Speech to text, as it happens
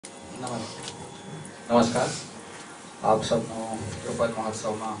नमस्कार, आप सबनो द्रुपद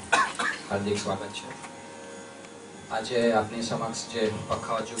महोत्सव में हार्दिक स्वागत है। आज आपनी समक्ष जे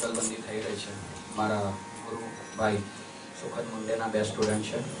पखावज जुगलबंदी थई रही है, मारा गुरु भाई सुखद मुंडे ना 2 स्टूडेंट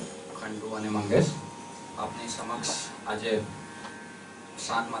है, खंडू और मंगेश। आपनी समक्ष आज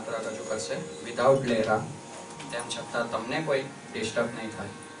 7 मात्रा रजू करशे विदाउट लेरा, तेम छतां तमने कोई डिस्टर्ब नहीं थाय।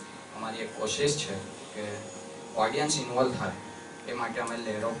 अमारी एक कोशिश है कि ऑडियंस इन्वॉल्व थाय, ए माटे अमे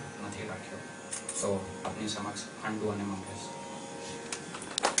लेरो नहीं राख्यो। तो अपनी समक्ष खंडू और मंगेश।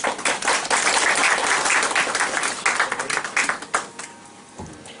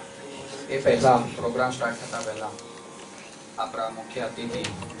 ये पहला प्रोग्राम स्टार्ट करता पहला अपना मुख्य अतिथि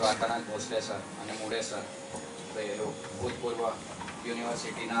द्वारकानाथ भोसले सर और मुंडे सर, भूतपूर्व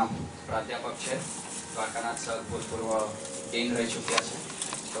यूनिवर्सिटी प्राध्यापक है। द्वारकानाथ सर भूतपूर्व डीन रही चुक्या है।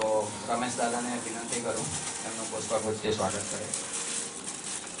 तो रमेश दादा ने विनंती करूँ एमનું પુષ્પગુચ્છથી સ્વાગત કરે।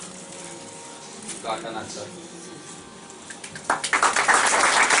 द्वारकानाथ सर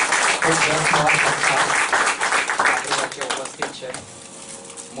उपस्थित है।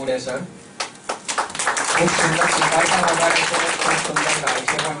 मुंडे सर खूब सुंदर सितार पण वगाड़े छे, खूब सुंदर गाय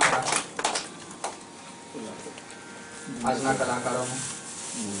छे पण खरा। आजना कलाकारों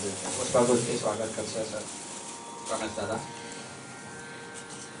पुष्पगुच्छથી स्वागत करशे सर रमेश दादा।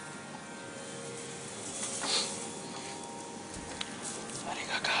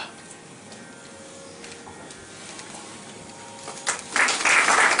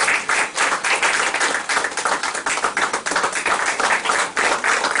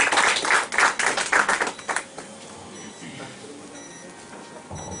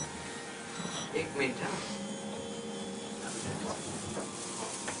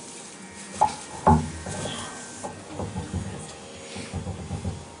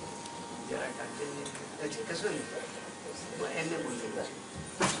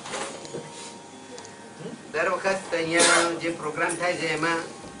 दर वखत अहींया जे प्रोग्राम थाय छे एमां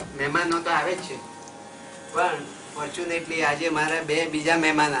मेहमानो तो आवे ज छे, पण फॉर्च्युनेटली आज मारा 2 बीजा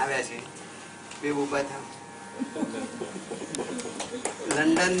मेहमान आव्या छे। बे उभा था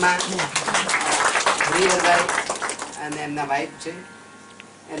लंडन में हरिहरभाई अने एमना वाइफ छे।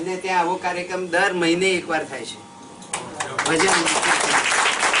 एमने त्यां आवो कार्यक्रम दर महीने एकवार थाय छे, भजन।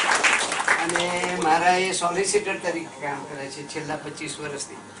 अने मारा ए सोलिसिटर तरीके काम करे छे छेल्ला 25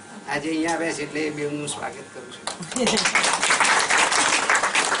 वर्षथी। आज अहींया आव्या छे એટલે બેવનું સ્વાગત કરું છું।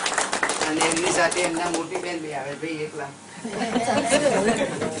 અને એમની સાથે એમના મોટી બેન બી આવે ભાઈ એકલા।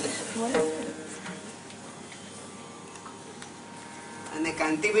 અને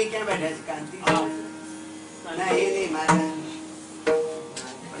કાંતિભાઈ ક્યાં બેઠા છે? કાંતિ ના એ નહીં, મારા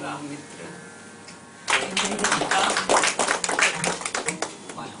મિત્ર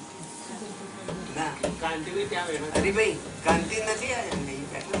ના કાંતિભાઈ ત્યાં બેઠા। અરે ભાઈ કાંતિ નથી આવ્યા નહીં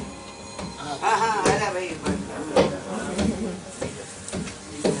બેઠા। हाँ हाँ आजा भाई।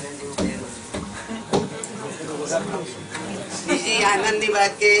 બીજી આનંદની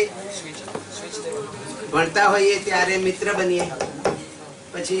વાત કે ભણતા હોઈએ ત્યારે મિત્ર બનીએ,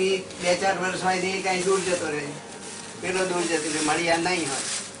 પછી 2-4 વર્ષ હોય કઈ દૂર જતો રહે, પેલો દૂર જતો રહે, મળ્યા નહીં હોય।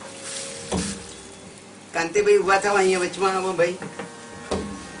 કાંતિભાઈ ઉભા થવા અહીંયા વચમાં આવો ભાઈ।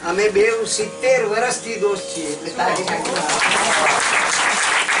 અમે બે 70 વર્ષથી દોસ્ત છીએ, એટલે તારી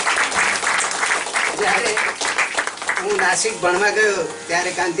જ્યારે હું નાસિક ભણવા ગયો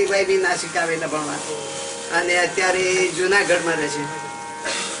ત્યારે કાંતિભાઈ બી નાસિક આવેલા ભણવા, અને અત્યારે જૂનાગઢમાં રહે છે,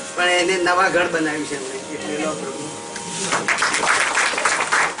 પણ એને નવા ઘર બનાવ્યું છે એમને, એટલે લો પ્રભુ।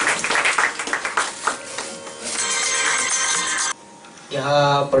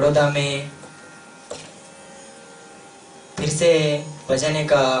 यहाँ बड़ौदा में फिर से बजाने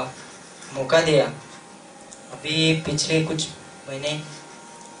का मौका दिया। अभी पिछले कुछ महीने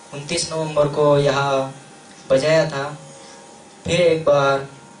 29 नवंबर को यहाँ बजाया था। फिर एक बार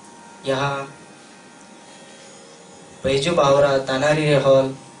यहाँ बैजू बावरा तानारी हॉल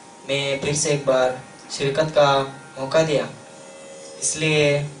में फिर से एक बार शिरकत का मौका दिया। इसलिए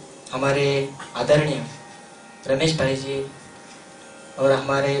हमारे आदरणीय रमेश भाई जी और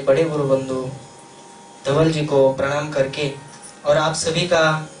हमारे बड़े गुरु बंधु धवल जी को प्रणाम करके और आप सभी का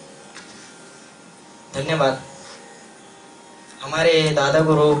धन्यवाद। हमारे दादा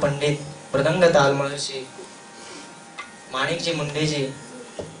गुरु पंडित मृदंग ताल महर्षि मानिक जी मुंडे जी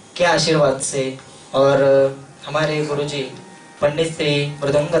के आशीर्वाद से और हमारे गुरु जी पंडित श्री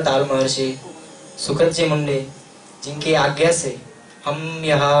मृदंग ताल महर्षि सुखद जी मुंडे जिनकी आज्ञा से हम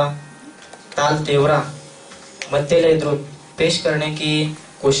यहाँ ताल तेवरा मध्य लय द्रुत पेश करने की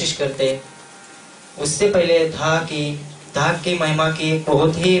कोशिश करते। उससे पहले धाक की महिमा की एक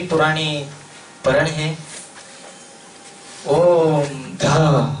बहुत ही पुरानी परण है। ओम धा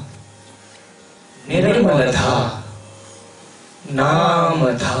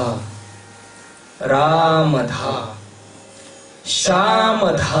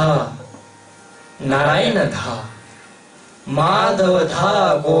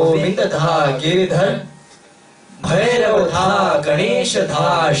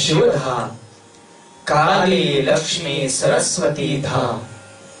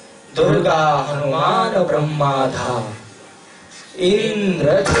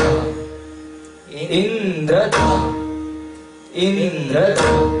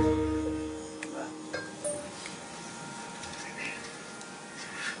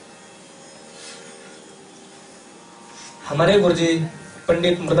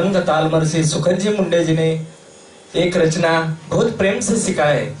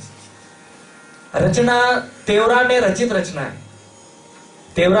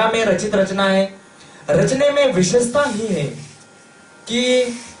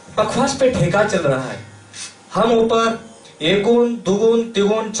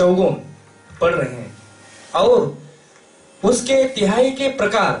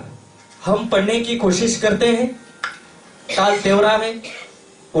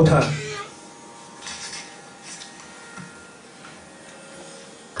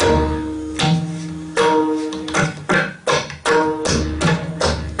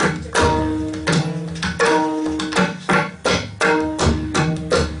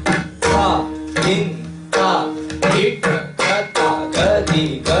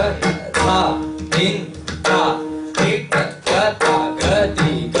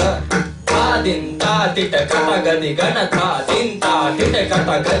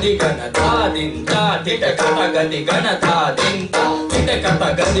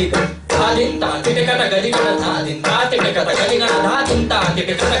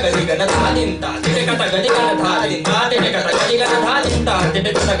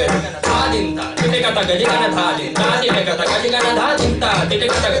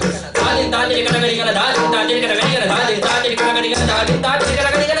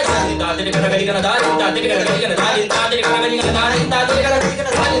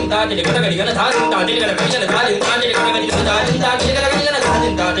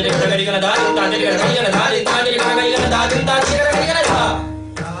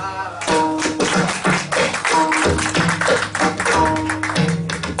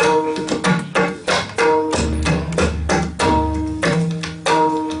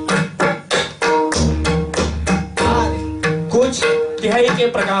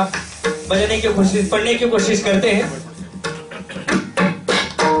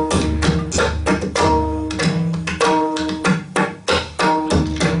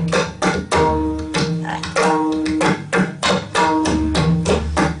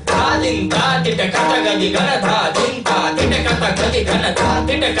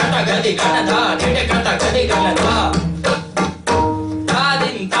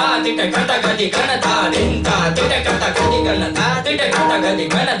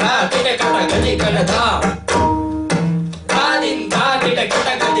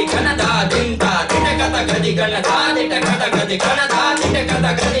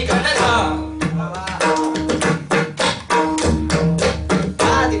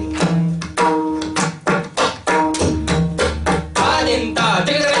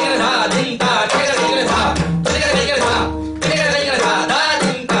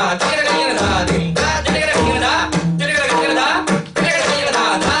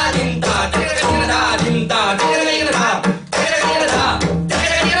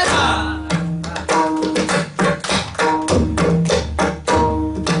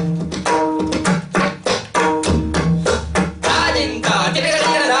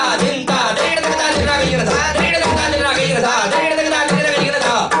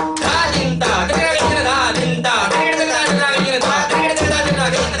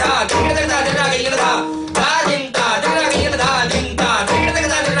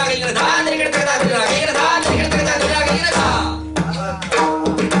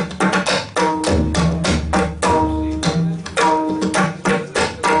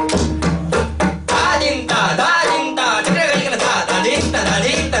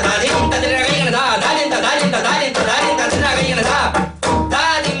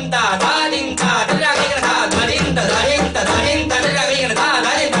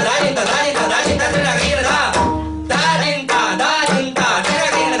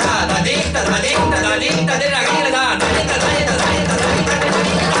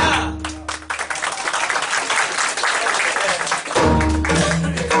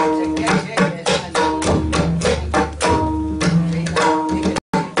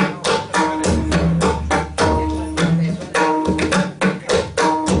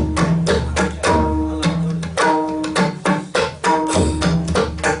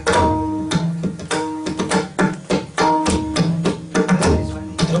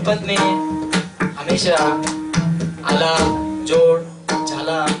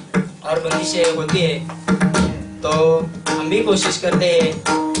और बंदिशें होती है, तो हम भी कोशिश करते हैं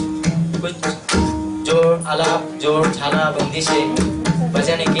कुछ जोड़ आलाप जोड़ छाला बंदिशें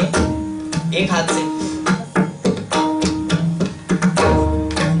बजाने के एक हाथ से।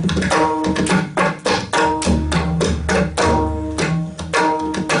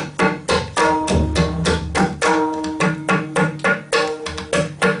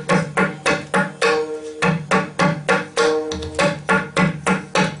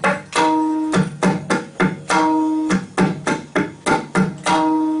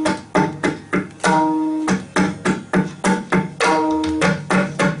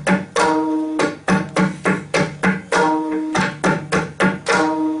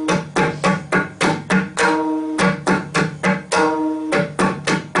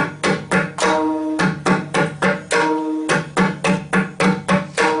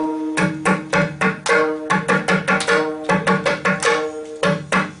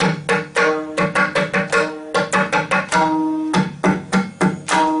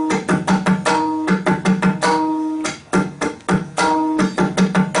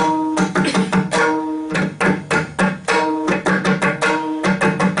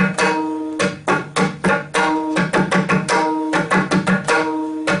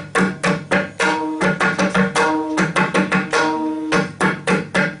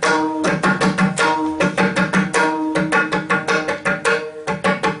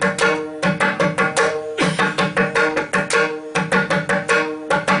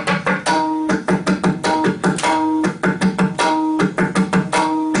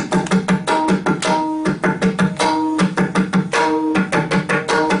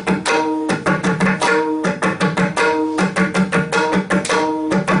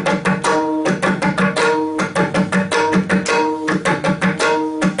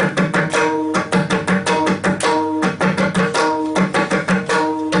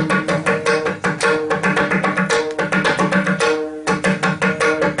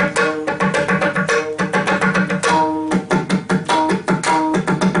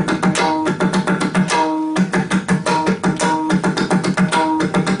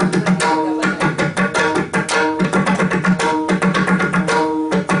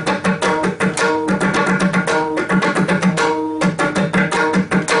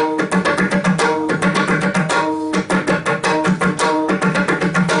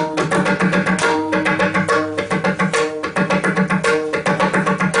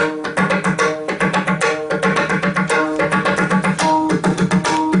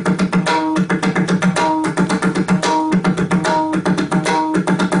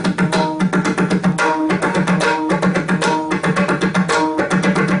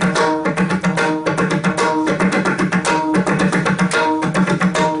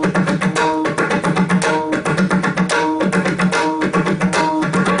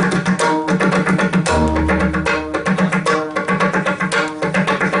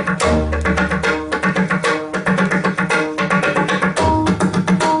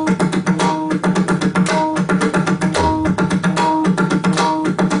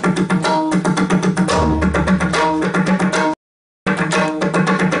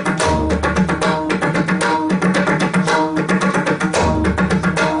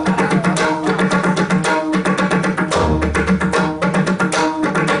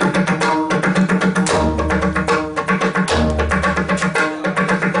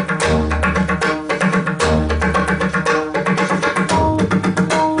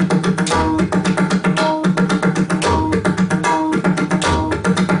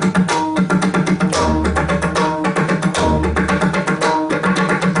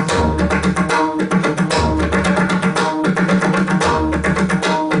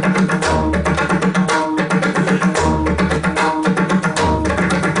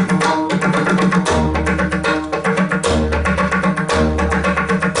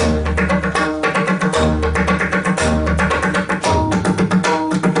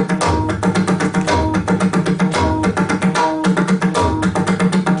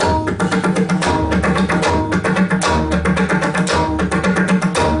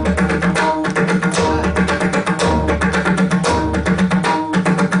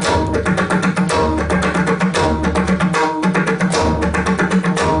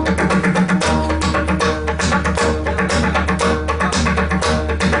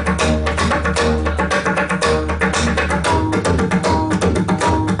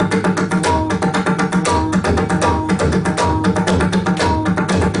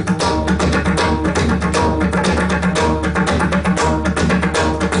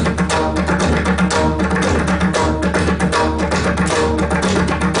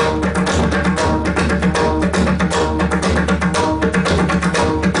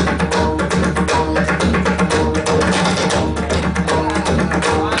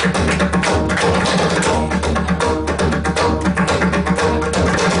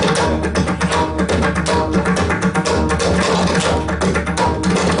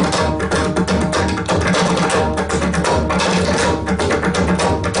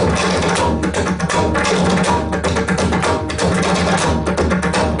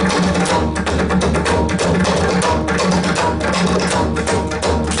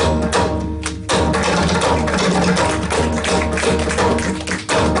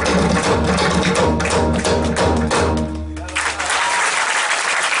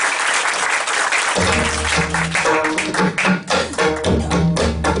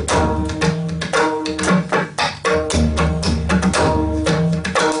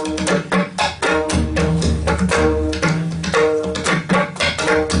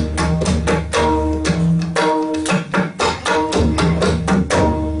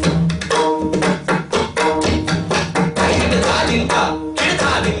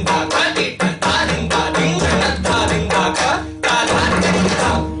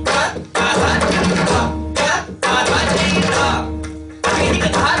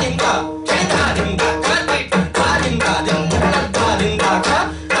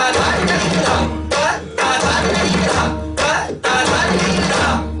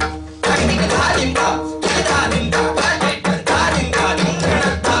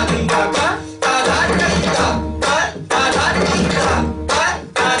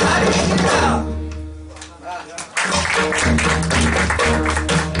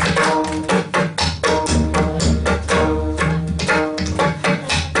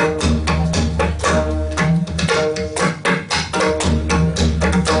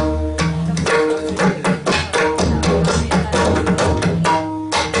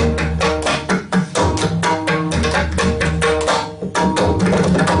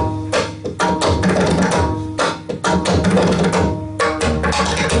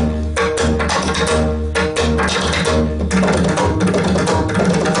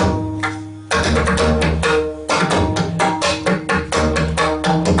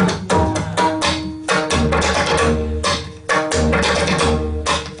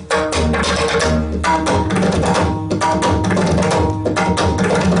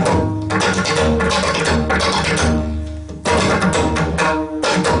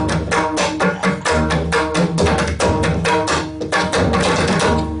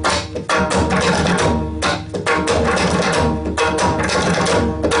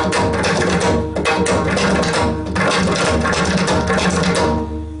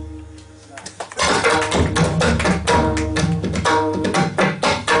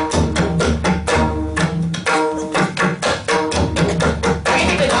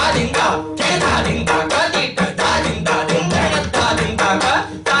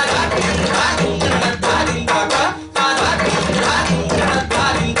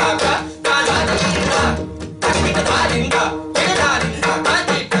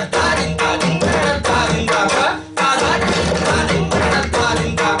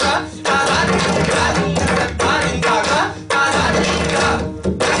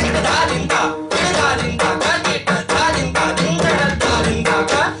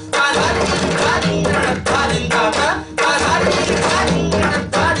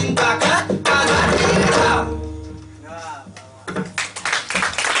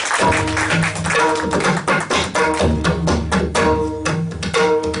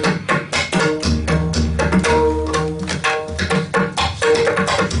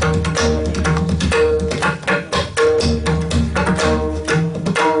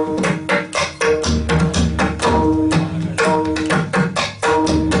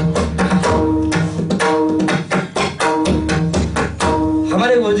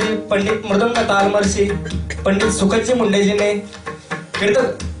 हमारे गुरुजी पंडित मृदंग ताल महर्षि पंडित सुखद जी मुंडे जी ने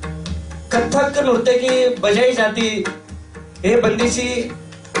कथक नृत्य की बजाई जाती है बंदिशी,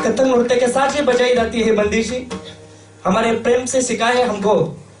 कथक नृत्य के साथ ही बजाई जाती है बंदिशी, हमारे प्रेम से सिखाया है हमको,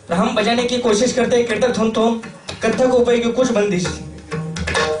 हम बजाने की कोशिश करते हैं कीर्तक धुन तो कथक उपाय की कुछ बंदिश।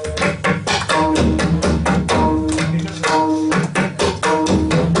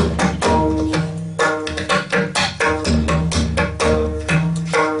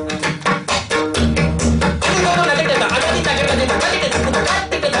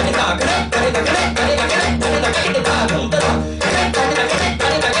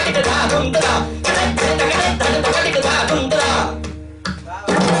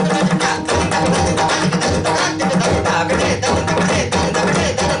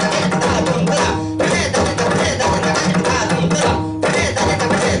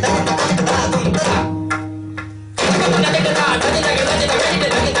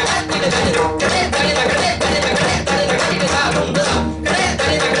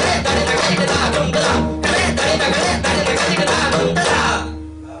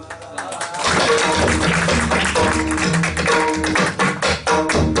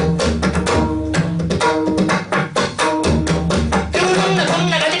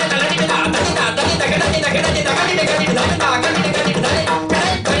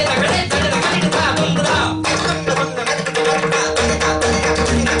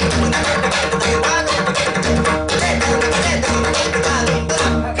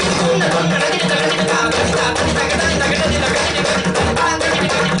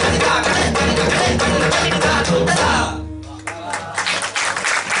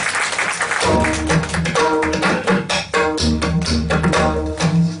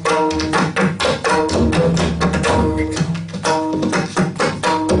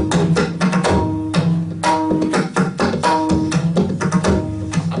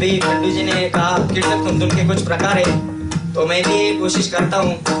 के कुछ प्रकार है तो मैं भी कोशिश करता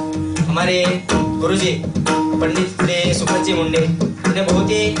हूँ। हमारे गुरुजी पंडित श्री सुखद जी मुंडे ने बहुत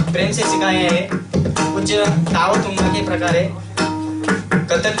ही प्रेम से सिखाया है। कुछ तावत उंगा के प्रकार है,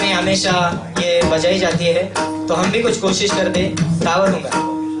 कथक में हमेशा ये बजाई जाती है तो हम भी कुछ कोशिश करते तावत उंगा,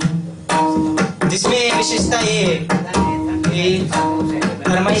 जिसमें विशेषता ये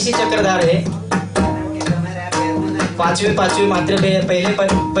फरमाइशी चक्रधार है। पांचवी मात्रा पे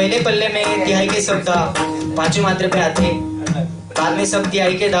पहले पल्ले में तिहाई के शब्द पांचवी मात्रा पे आते, बाद में सब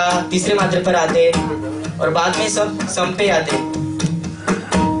तिहाई के दा तीसरे मात्रा पर आते और बाद में सब सम पे आते।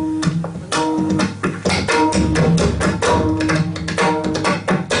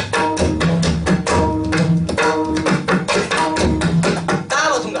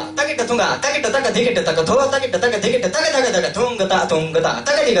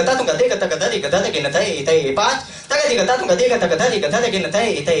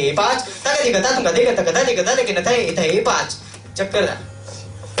 चक्कर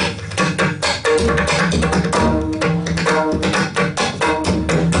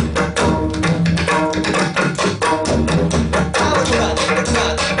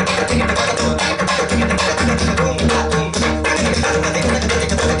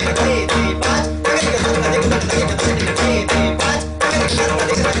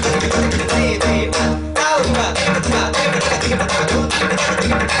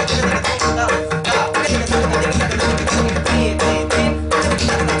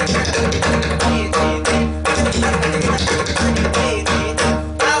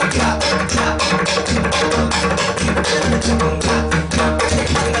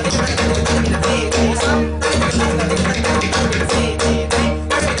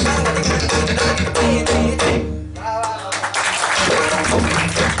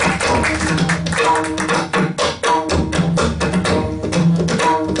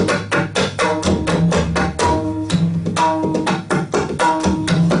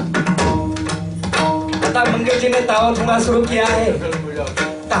शुरू किया है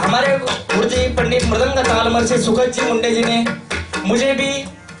तो हमारे गुरुजी पंडित मृदंग ताल महर्षि सुखद जी मुंडे जी ने मुझे भी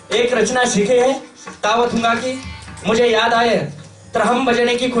एक रचना सीखी है तावत हुंगा की। मुझे याद आए तो हम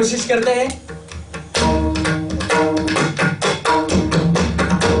बजाने की कोशिश करते हैं।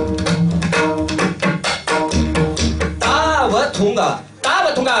 तावत हुंगा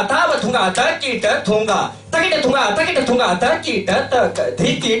तावत हुंगा तावत हुंगा तकीट थूंगा तकिट थूंगा तकिट थूंगा तकीट तक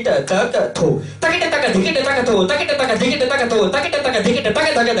धिकिट तक थू तकिट तक धिकिट तक थू तकिट तक धिकिट तक थू तकिट तक धिकिट तक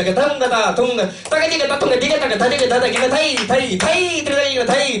धक धक थंगता थुंग तकिट तक थुंग धिकिट तक धक धक गिन थई थई थई त्रिलगी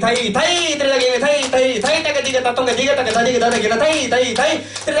थई थई थई त्रिलगी में थई थई थई तक धिकिट तक थुंग धिकिट तक धक धक गिन थई थई थई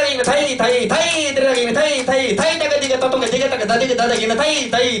त्रिलगी में थई थई थई त्रिलगी में थई थई थई तक धिकिट तक थुंग धिकिट तक धक धक गिन थई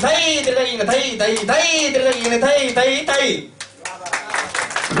थई थई त्रिलगी में थई थई थई त्रिलगी में थई थई थई।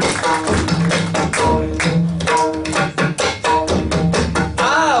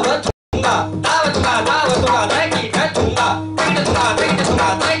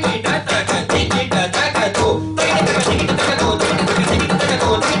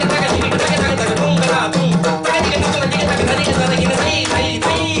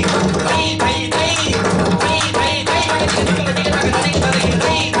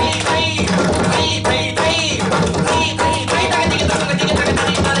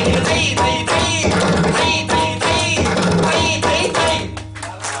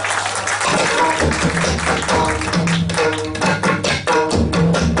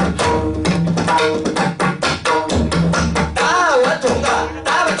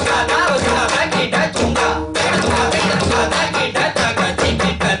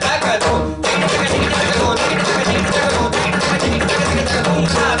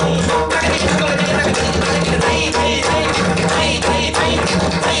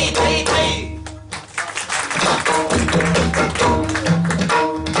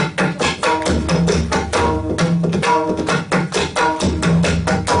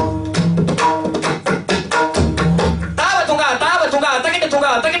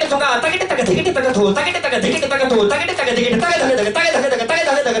 tunga takit tunga takit tak dikit tak thu takit tak dikit tak thu takit tak dikit tak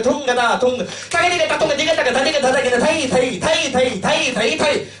thunga da thung takit tak tunga dikit tak thai takit tak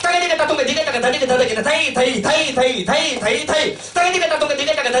tunga dikit tak thai takit tak tunga dikit tak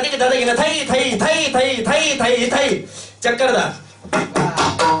thai चक्कर दा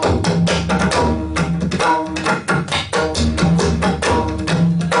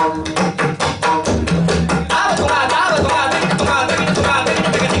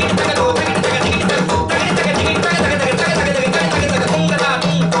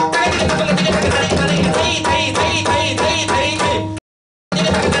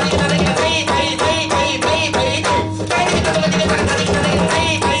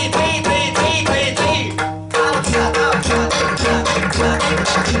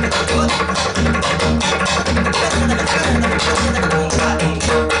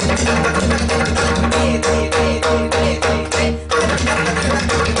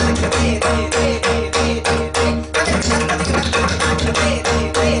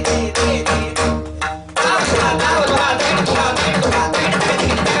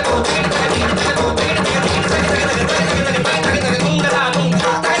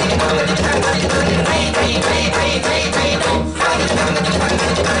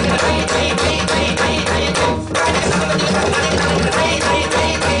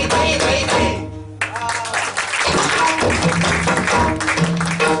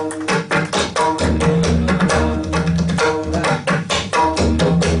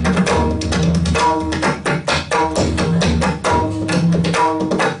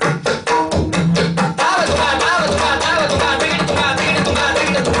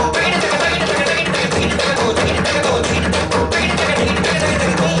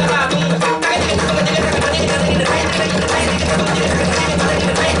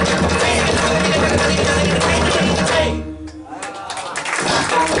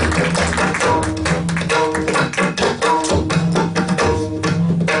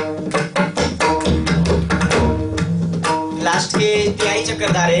last के तिहाई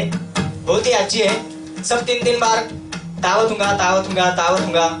चक्करदार है, बहुत ही अच्छी है। सब 3-3 बार तावत दूंगा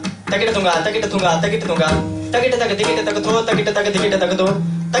तकिट दूंगा तकिट दूंगा तकिट तक दिकिट तक थो तकिट तक दिकिट तक दो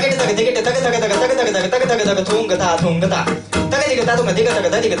तकिट तक दिकिट तक तक तक तक तक तक तक तक तक थूंगता तक दिकिट दूंगा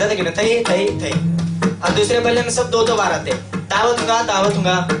दिकिट तक दिकिट थई। और दूसरे बल्ले में सब 2-2 बार आते, तावत दूंगा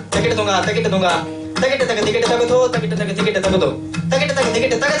तकिट दूंगा तकिट तक दिकिट तक थो तकिट तक दिकिट तक दो तकिट तक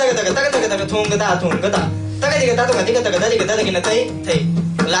दिकिट तक तक तक तक तक थूंगता तक दिकिट तक दिकिट थई।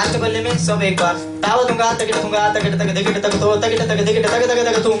 लास्ट बल्ले में सब एक बार तावत दूंगा तकिट तक दिकिट तक थो तकिट तक दिकिट तक तक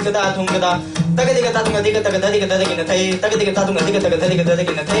तक थूंगता तक दिकिट दूंगा दिकिट तक दिकिट थई तक दिकिट दूंगा दिकिट तक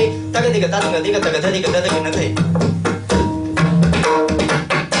दिकिट थई तक दिकिट दूंगा दिकिट तक दिकिट थई।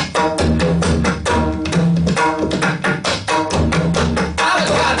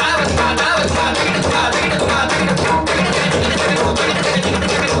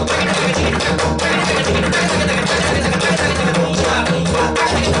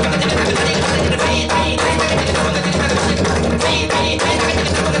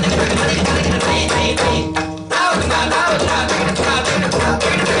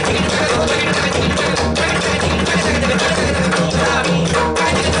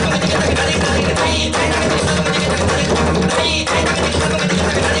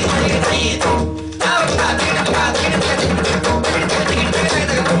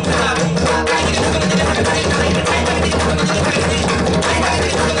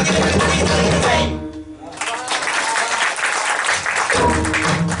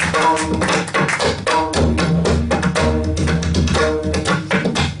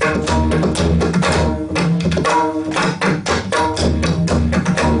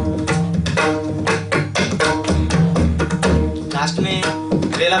 लास्ट में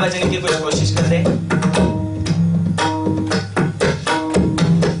रेला बजाने की कुछ कोशिश करते हैं।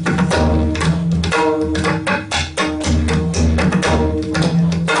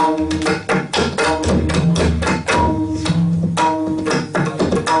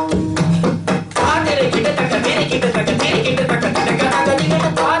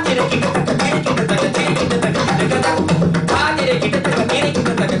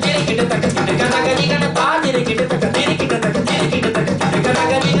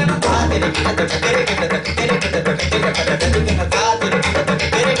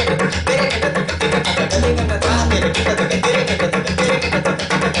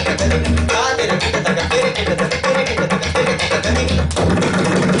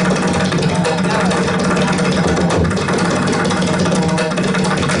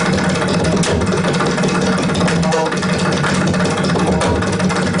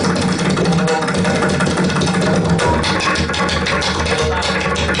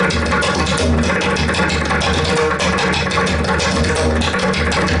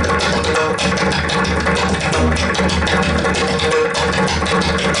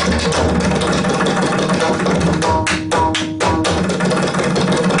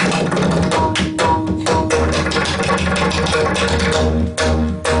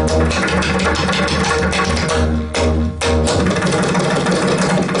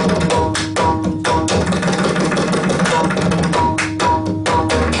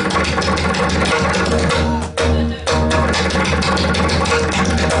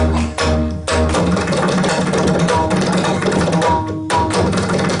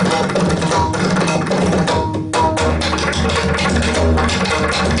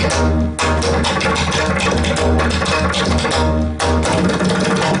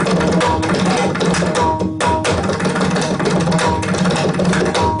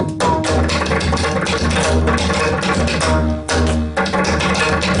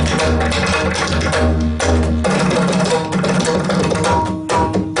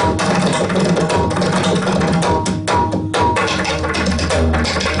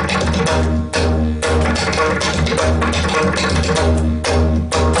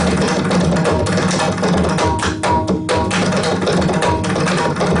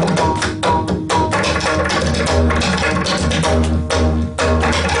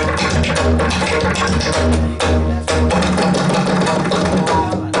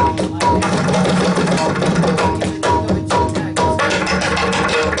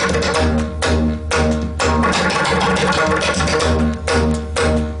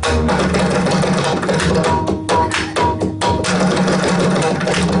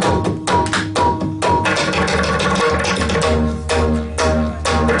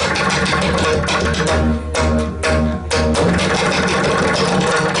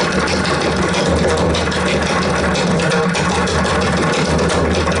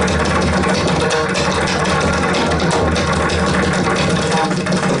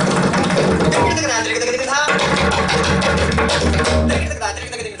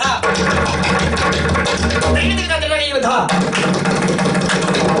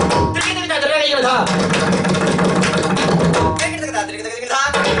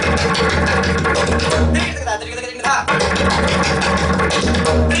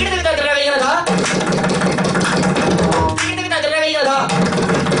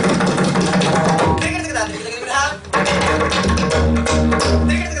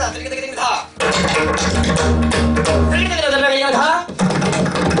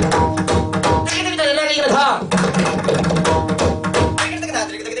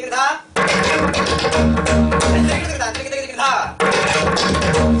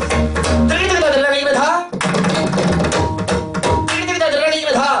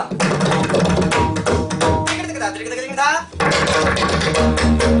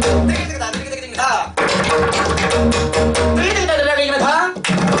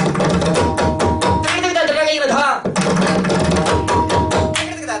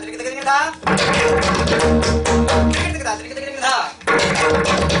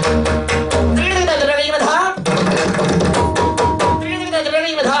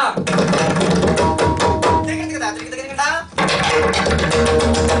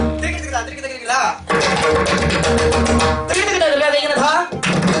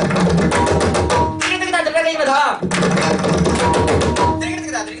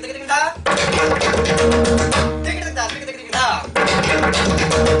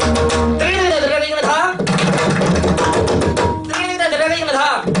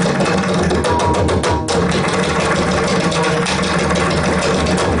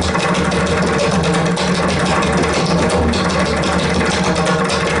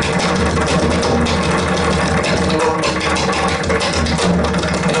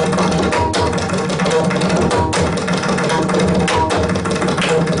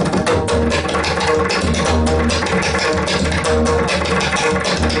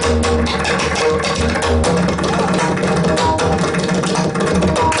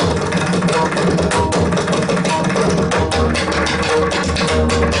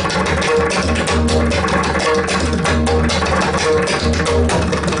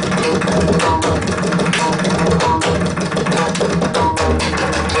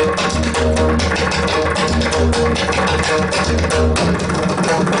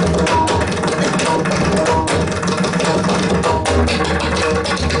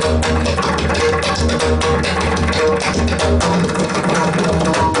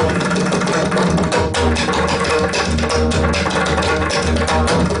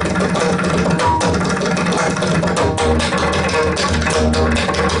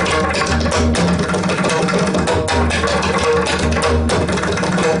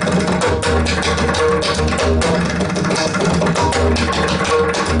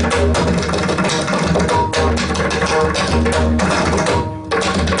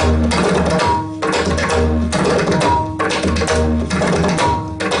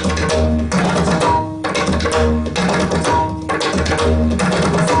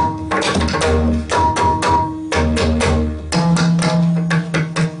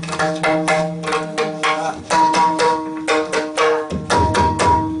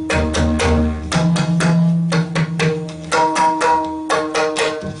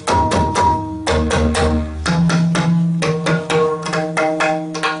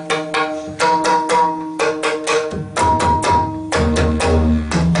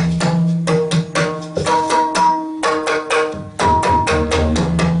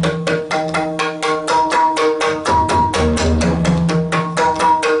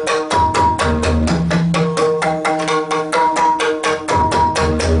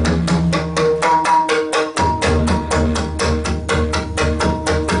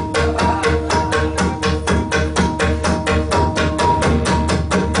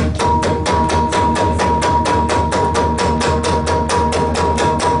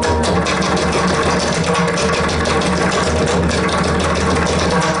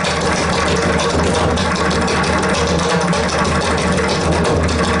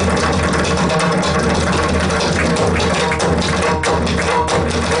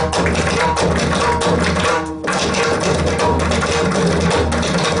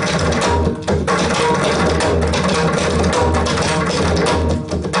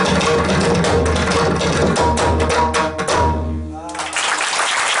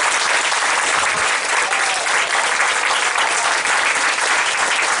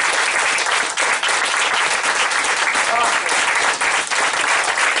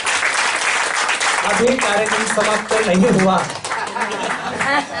 समाप्त नहीं हुआ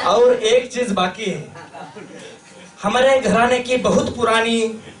और एक चीज बाकी है। हमारे घराने की बहुत पुरानी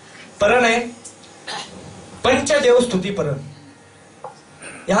परन है, पंचदेव स्तुति परन।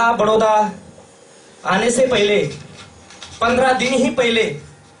 यहाँ बड़ौदा आने से पहले 15 दिन ही पहले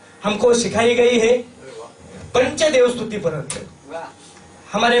हमको सिखाई गई है पंचदेव स्तुति परन।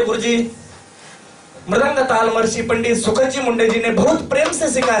 हमारे गुरुजी मृदंग ताल महर्षि पंडित सुखद जी मुंडे जी ने बहुत प्रेम से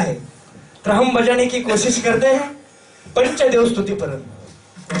सिखाया है, तो हम बजाने की कोशिश करते हैं पंचदेव स्तुति परन।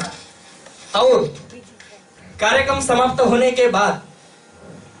 और कार्यक्रम समाप्त होने के बाद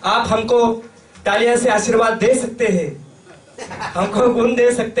आप हमको तालियां से आशीर्वाद दे सकते हैं, हमको गुण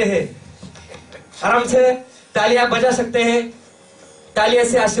दे सकते हैं, आराम से तालियां बजा सकते हैं, तालियां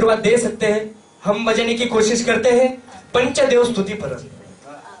से आशीर्वाद दे सकते हैं। हम बजाने की कोशिश करते हैं पंचदेव स्तुति परन।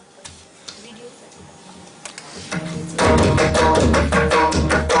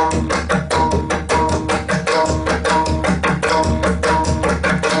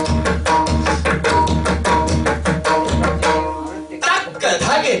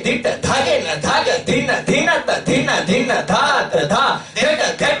 धागे दिट धागे न धाग धिन धिन त धिन धिन धात धा धेट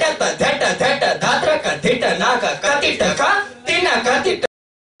धेट त धेट धेट धात्र क धिट नाग कतिट का तिन कतिट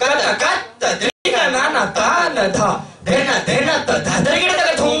कत कत धिन नाना तान धा धेन धेन त धाद्रगिड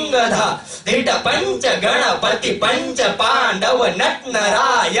त थुंग धा धिट पंच गणपति पंच पांडव नट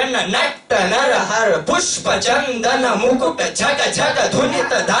नारायण नट नर हर पुष्प चंदन मुकुट झग झग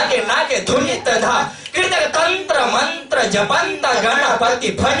धुनित धागे नागे धुनित धा कीर्तक तंत्र मंत्र जपंत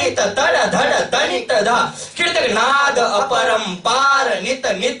गणपति फनित तड़ धड़ तनित धा कीर्तक नाद अपरंपार नित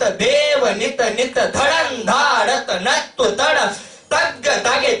नित देव नित नित धड़न धाड़त नत्तु तड़ तग्ग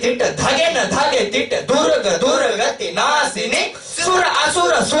तागे तिट धागे न धागे तिट दुर्ग दुर्गति नासिनी सुर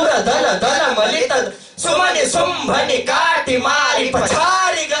असुर सुर दल दल मलित सुमनि सुंभनि काटि मारि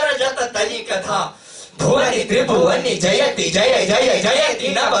पछारि गरजत तनिक धा भुवनि त्रिभुवनि जयति जय जय जयति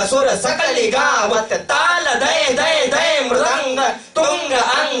नवसुर सकलि गावत ताल दय दय दय मृदंग तुंग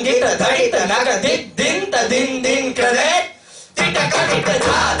अंगित धड़ित नग दिद दिंत दिन दिन क्रदेत तिट कटिट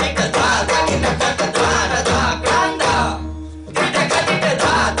धा तिट धा तकिन कट धा न धा क्रांदा तिट कटिट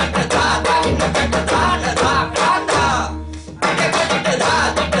धा तिट धा तकिन कट धा न धा क्रांदा तिट कटिट धा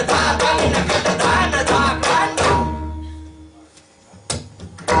तिट धा तकिन कट धा न धा क्रांदा।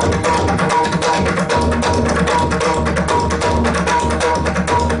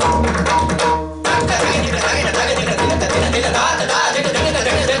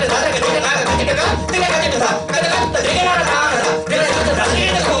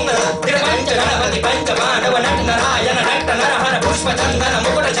 पुष्प चंदन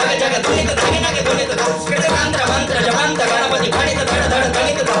मुकुट जग जग धुनित धनि नगे धुनित कृत मंत्र मंत्र जपंत गणपति फणित धड़ धड़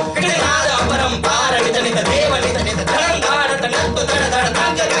धनित कृत नाद अपरंपार नित नित देव नित नित धड़ं धाड़त नत्तु धड़ धड़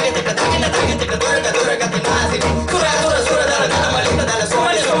धाग धागे तिट धागे न धागे तिट दुर्ग दुर्गति नासिनी सुर असुर सुर दल दल मलित दल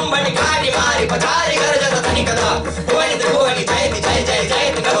सुमनि सुंभनि काटि मारि पछारि गरजत तनिक धा भुवनि त्रिभुवनि जयति जय जय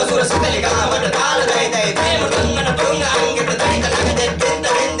जयति नवसुर सकलि गावत ताल दय दय दय मृदंगन तुंग अंगित धनित नग दिद दिन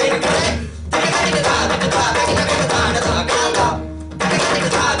दिन दिन करे तिट कटिट धा तिट धा तकिन कट धा न धा क्रांदा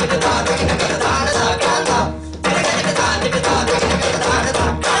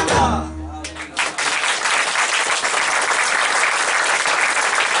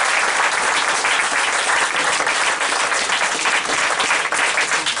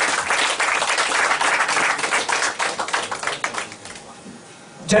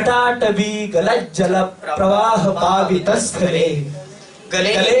जटाटवी गलज्जल प्रवाह पावितस्थले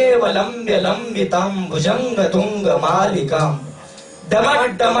गलेवलम्ब्य लम्बितां भुजंग तुंग मालिकां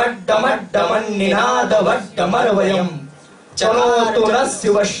डमट डमट डमट डमन निनाद वड्डमरवयं तनोतु नः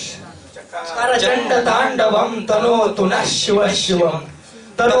शिवश करचंड तांडवं तनोतु नः शिव शिवं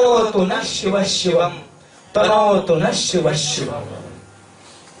तनोतु नः शिव शिवं तनोतु नः शिव शिवं।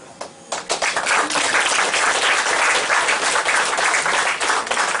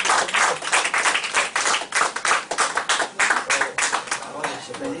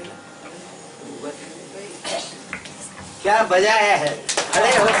 क्या बजाया है,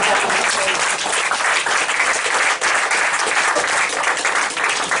 खड़े हो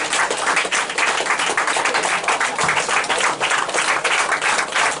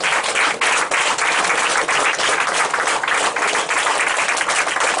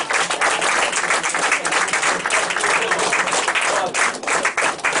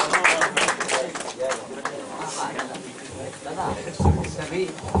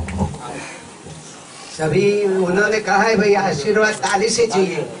सभी उन्होंने कहा है भाई आशीर्वाद ताली से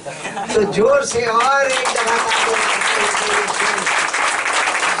चाहिए, तो जोर से और एक दफा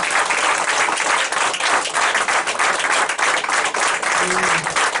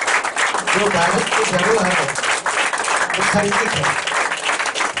जो भारत की धरोहर है वो संगीत है,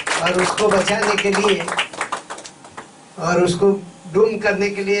 और उसको बचाने के लिए और उसको डूम करने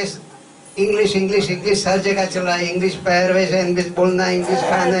के लिए इंग्लिश इंग्लिश इंग्लिश हर जगह चल रहा है। इंग्लिश पहरवेश है, इंग्लिश बोलना, इंग्लिश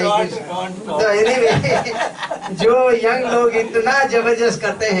खाना, इंग्लिश। तो एनीवे जो यंग लोग इतना जबरदस्त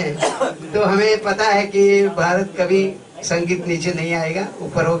करते हैं, तो हमें पता है कि भारत कभी संगीत नीचे नहीं आएगा,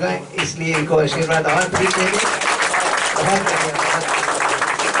 ऊपर होगा। इसलिए इनको आशीर्वाद और भी देंगे, बहुत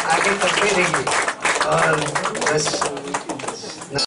आगे करते रहिए। और बस